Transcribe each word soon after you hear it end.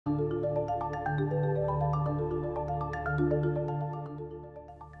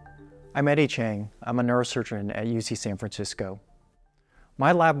I'm Eddie Chang. I'm a neurosurgeon at UC San Francisco.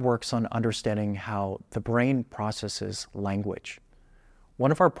 My lab works on understanding how the brain processes language.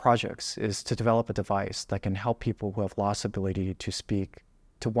 One of our projects is to develop a device that can help people who have lost ability to speak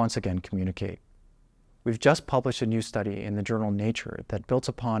to once again communicate. We've just published a new study in the journal Nature that builds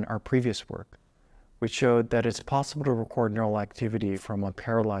upon our previous work, which showed that it's possible to record neural activity from a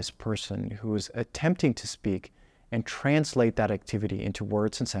paralyzed person who is attempting to speak and translate that activity into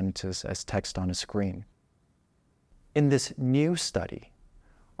words and sentences as text on a screen. In this new study,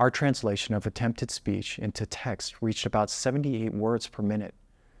 our translation of attempted speech into text reached about 78 words per minute.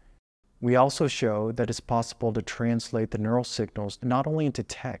 We also show that it's possible to translate the neural signals not only into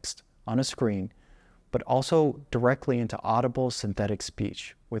text on a screen, but also directly into audible synthetic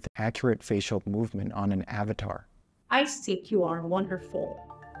speech with accurate facial movement on an avatar. I think you are wonderful.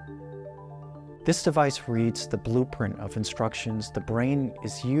 This device reads the blueprint of instructions the brain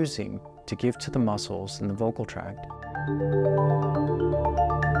is using to give to the muscles in the vocal tract.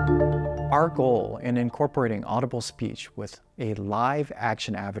 Our goal in incorporating audible speech with a live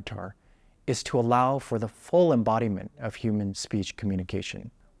action avatar is to allow for the full embodiment of human speech communication,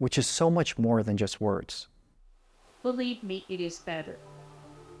 which is so much more than just words. Believe me, it is better.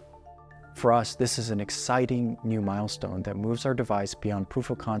 For us, this is an exciting new milestone that moves our device beyond proof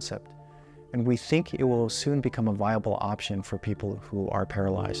of concept, and we think it will soon become a viable option for people who are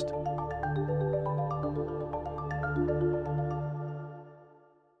paralyzed.